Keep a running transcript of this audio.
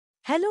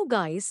Hello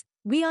guys,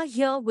 we are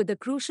here with a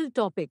crucial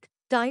topic,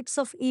 types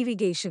of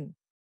irrigation.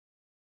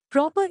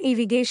 Proper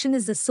irrigation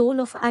is the soul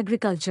of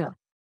agriculture.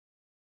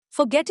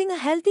 For getting a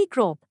healthy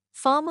crop,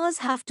 farmers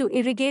have to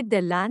irrigate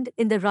their land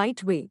in the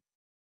right way.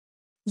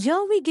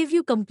 Here we give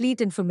you complete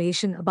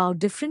information about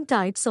different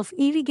types of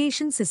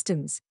irrigation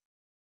systems.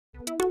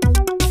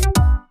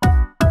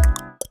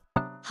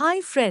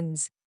 Hi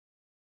friends,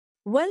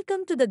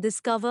 welcome to the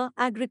Discover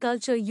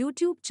Agriculture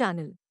YouTube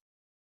channel.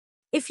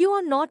 If you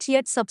are not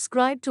yet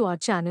subscribed to our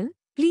channel,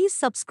 please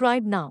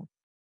subscribe now.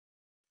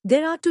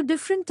 There are two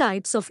different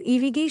types of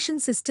irrigation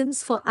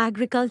systems for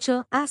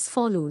agriculture as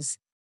follows.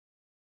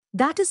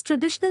 That is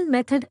traditional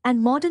method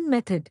and modern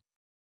method.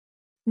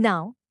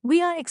 Now,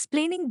 we are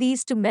explaining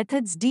these two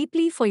methods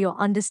deeply for your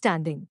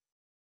understanding.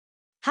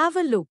 Have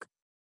a look.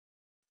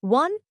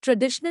 1.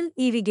 Traditional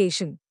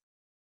irrigation.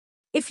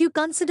 If you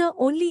consider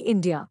only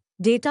India,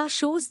 data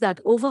shows that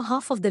over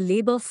half of the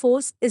labor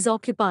force is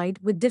occupied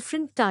with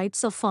different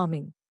types of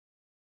farming.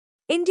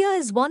 India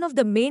is one of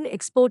the main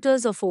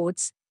exporters of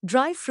oats,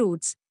 dry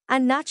fruits,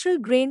 and natural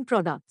grain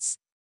products.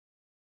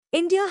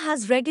 India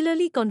has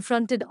regularly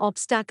confronted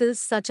obstacles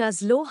such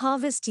as low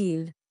harvest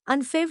yield,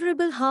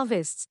 unfavorable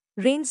harvests,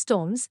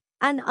 rainstorms,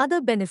 and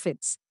other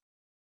benefits.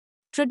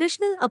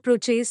 Traditional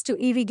approaches to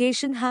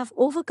irrigation have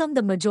overcome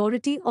the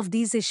majority of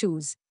these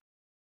issues.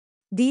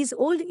 These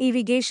old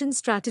irrigation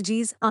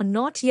strategies are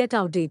not yet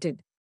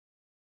outdated.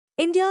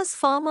 India's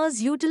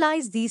farmers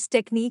utilize these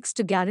techniques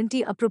to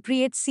guarantee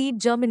appropriate seed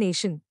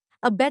germination,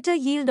 a better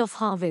yield of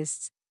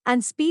harvests,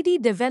 and speedy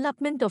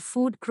development of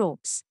food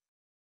crops.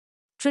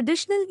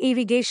 Traditional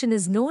irrigation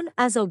is known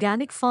as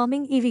organic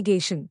farming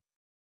irrigation.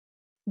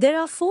 There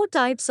are 4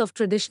 types of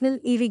traditional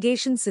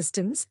irrigation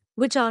systems,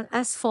 which are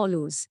as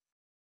follows.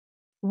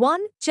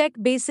 1. Check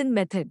basin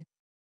method.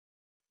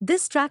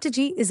 This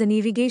strategy is an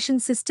irrigation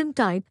system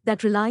type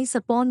that relies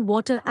upon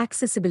water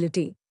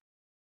accessibility.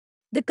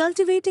 The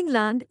cultivating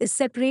land is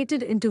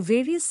separated into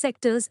various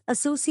sectors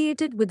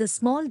associated with a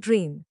small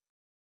drain.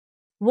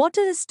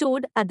 Water is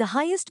stored at the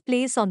highest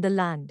place on the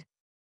land.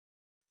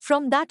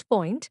 From that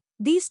point,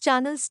 these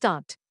channels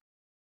start.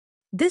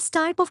 This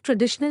type of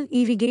traditional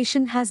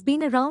irrigation has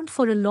been around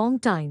for a long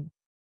time.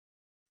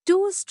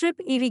 2. Strip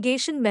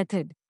irrigation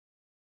method.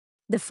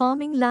 The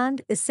farming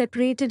land is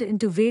separated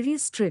into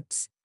various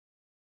strips.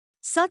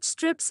 Such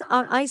strips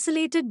are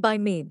isolated by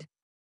made.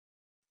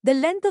 The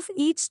length of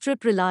each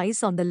strip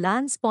relies on the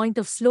land's point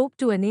of slope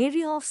to an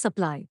area of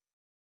supply.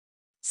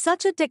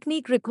 Such a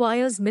technique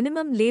requires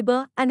minimum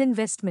labor and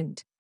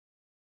investment.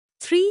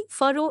 3.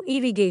 Furrow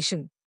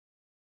irrigation.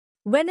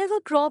 Whenever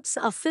crops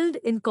are filled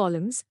in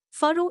columns,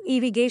 furrow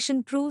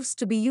irrigation proves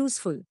to be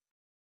useful.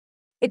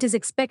 It is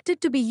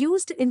expected to be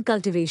used in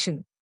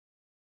cultivation.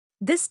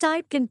 This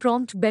type can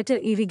prompt better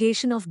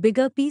irrigation of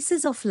bigger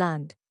pieces of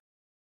land.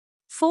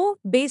 4.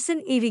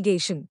 Basin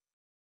irrigation.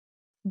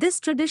 This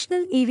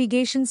traditional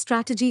irrigation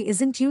strategy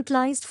isn't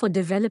utilized for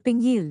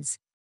developing yields.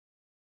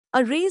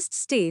 A raised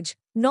stage,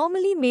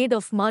 normally made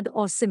of mud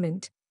or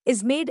cement,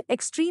 is made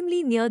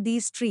extremely near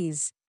these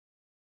trees.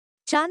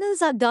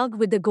 Channels are dug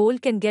with the goal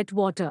can get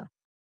water.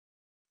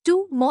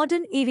 2.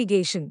 Modern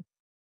irrigation.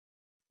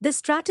 The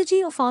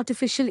strategy of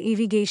artificial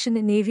irrigation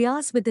in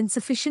areas with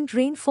insufficient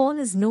rainfall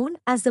is known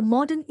as the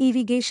modern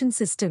irrigation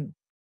system.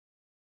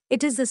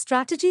 It is the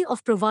strategy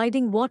of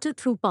providing water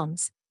through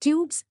pumps,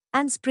 tubes,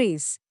 and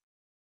sprays.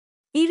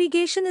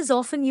 Irrigation is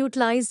often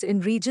utilized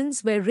in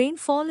regions where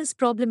rainfall is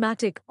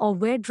problematic or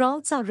where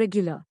droughts are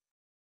regular.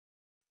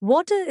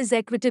 Water is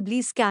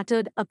equitably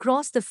scattered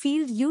across the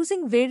field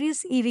using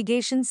various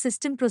irrigation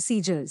system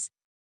procedures.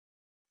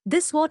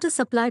 This water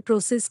supply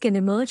process can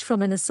emerge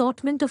from an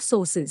assortment of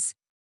sources.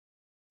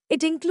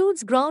 It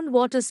includes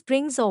groundwater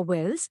springs or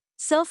wells,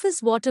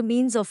 surface water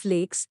means of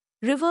lakes,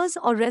 rivers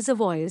or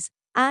reservoirs,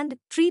 and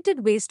treated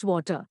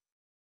wastewater.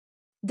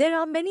 There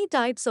are many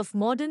types of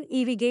modern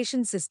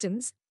irrigation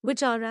systems,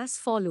 which are as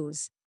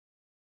follows.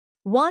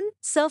 1.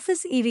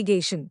 Surface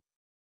irrigation.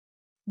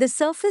 The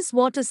surface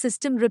water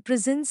system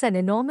represents an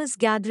enormous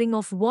gathering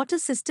of water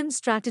system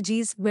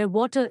strategies where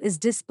water is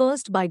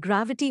dispersed by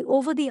gravity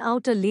over the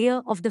outer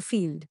layer of the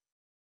field.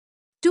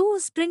 2.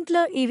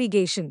 Sprinkler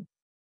irrigation.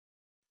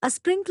 A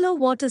sprinkler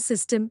water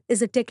system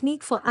is a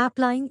technique for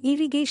applying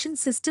irrigation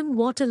system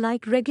water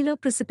like regular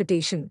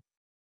precipitation.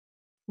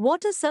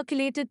 Water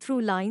circulated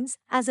through lines,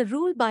 as a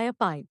rule by a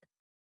pipe.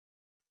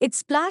 It's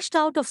splashed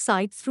out of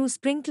sight through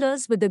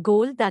sprinklers with the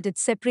goal that it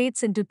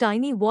separates into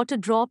tiny water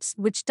drops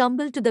which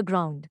tumble to the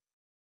ground.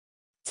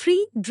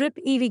 3. Drip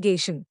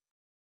irrigation.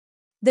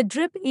 The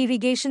drip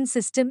irrigation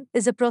system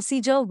is a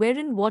procedure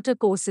wherein water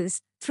courses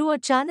through a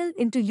channel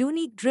into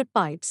unique drip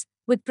pipes,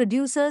 with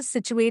producers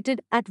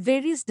situated at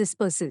various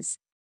dispersers.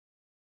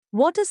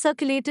 Water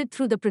circulated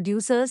through the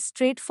producers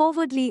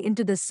straightforwardly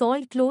into the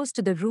soil close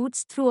to the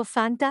roots through a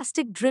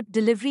fantastic drip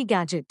delivery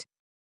gadget.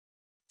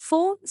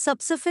 4.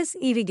 Subsurface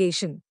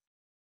irrigation.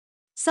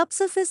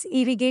 Subsurface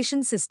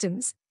irrigation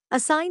systems,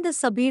 assigned a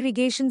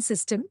sub-irrigation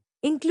system,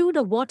 include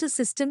a water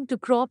system to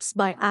crops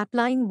by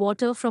applying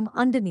water from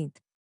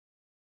underneath.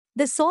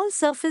 The soil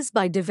surface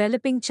by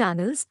developing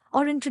channels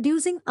or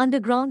introducing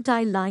underground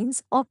tile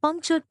lines or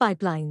punctured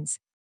pipelines.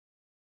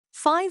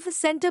 5.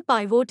 Center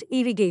pivot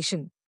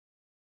irrigation.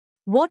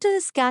 Water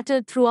is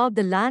scattered throughout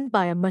the land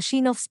by a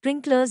machine of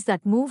sprinklers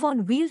that move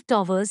on wheeled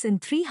towers in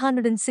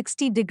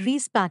 360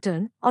 degrees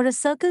pattern, or a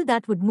circle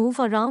that would move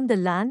around the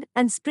land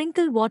and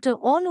sprinkle water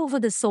all over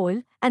the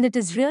soil, and it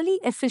is really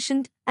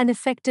efficient and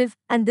effective,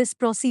 and this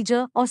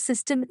procedure or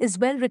system is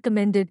well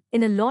recommended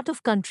in a lot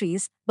of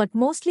countries but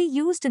mostly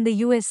used in the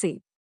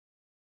USA.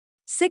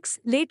 6.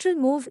 Lateral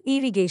move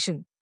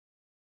irrigation.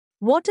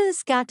 Water is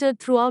scattered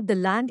throughout the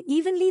land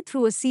evenly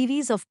through a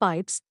series of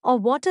pipes or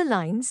water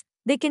lines.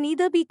 They can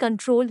either be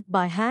controlled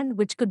by hand,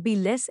 which could be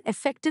less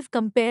effective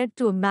compared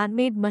to a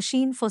man-made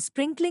machine for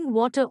sprinkling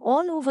water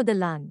all over the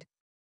land.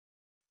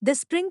 The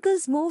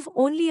sprinkles move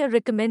only a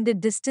recommended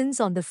distance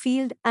on the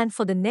field, and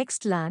for the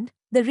next land,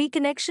 the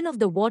reconnection of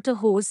the water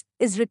hose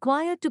is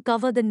required to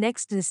cover the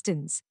next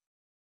distance.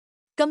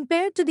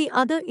 Compared to the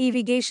other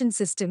irrigation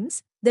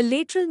systems, the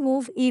lateral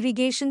move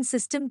irrigation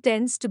system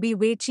tends to be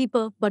way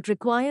cheaper but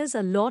requires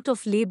a lot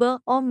of labor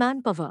or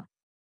manpower.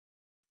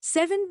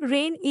 7.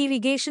 Rain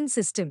irrigation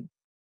system.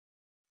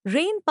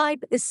 Rain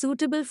pipe is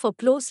suitable for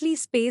closely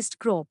spaced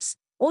crops,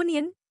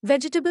 onion,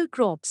 vegetable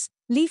crops,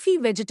 leafy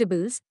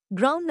vegetables,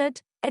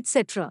 groundnut,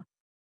 etc.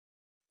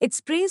 It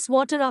sprays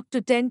water up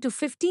to 10 to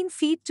 15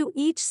 feet to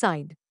each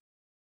side.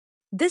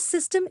 This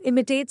system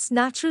imitates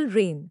natural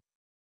rain.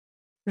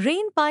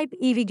 Rain pipe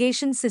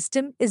irrigation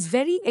system is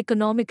very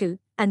economical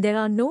and there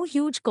are no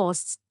huge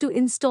costs to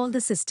install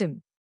the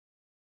system.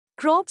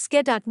 Crops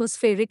get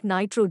atmospheric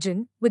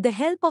nitrogen with the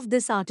help of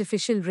this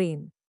artificial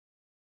rain.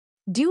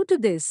 Due to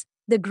this,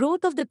 the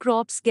growth of the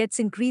crops gets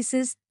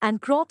increases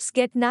and crops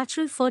get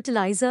natural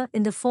fertilizer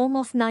in the form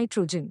of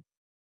nitrogen.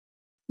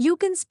 You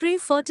can spray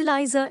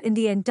fertilizer in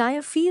the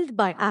entire field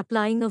by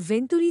applying a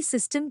Venturi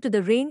system to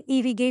the rain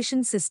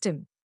irrigation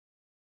system.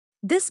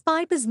 This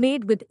pipe is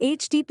made with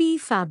HDPE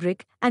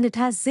fabric and it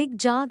has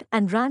zigzag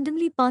and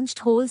randomly punched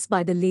holes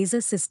by the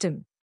laser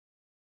system.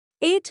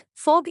 8.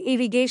 Fog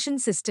irrigation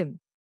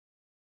system.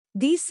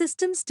 These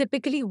systems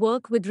typically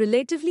work with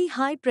relatively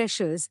high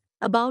pressures,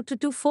 about 2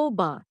 to 4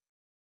 bar.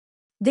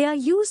 They are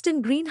used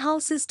in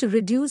greenhouses to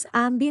reduce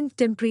ambient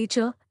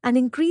temperature and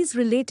increase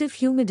relative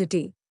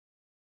humidity.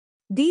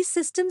 These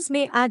systems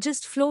may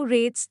adjust flow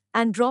rates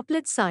and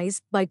droplet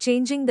size by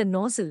changing the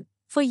nozzle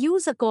for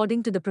use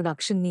according to the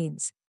production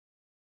needs.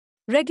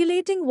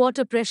 Regulating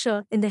water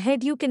pressure in the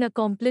head, you can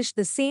accomplish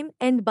the same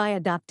end by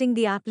adapting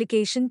the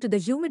application to the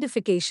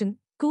humidification,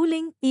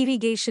 cooling,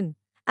 irrigation,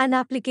 and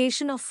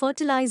application of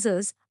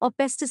fertilizers or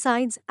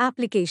pesticides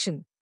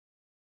application.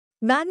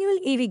 Manual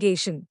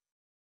irrigation.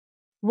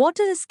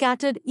 Water is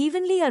scattered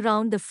evenly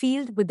around the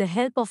field with the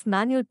help of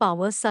manual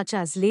power such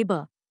as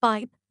labor,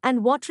 pipe,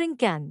 and watering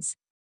cans.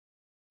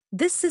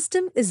 This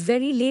system is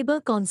very labor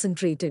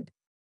concentrated.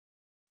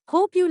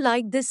 Hope you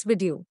like this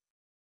video.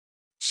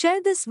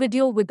 Share this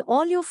video with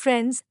all your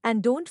friends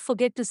and don't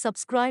forget to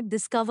subscribe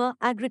Discover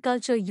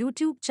Agriculture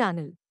YouTube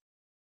channel.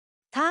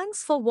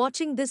 Thanks for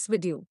watching this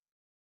video.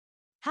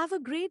 Have a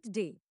great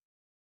day.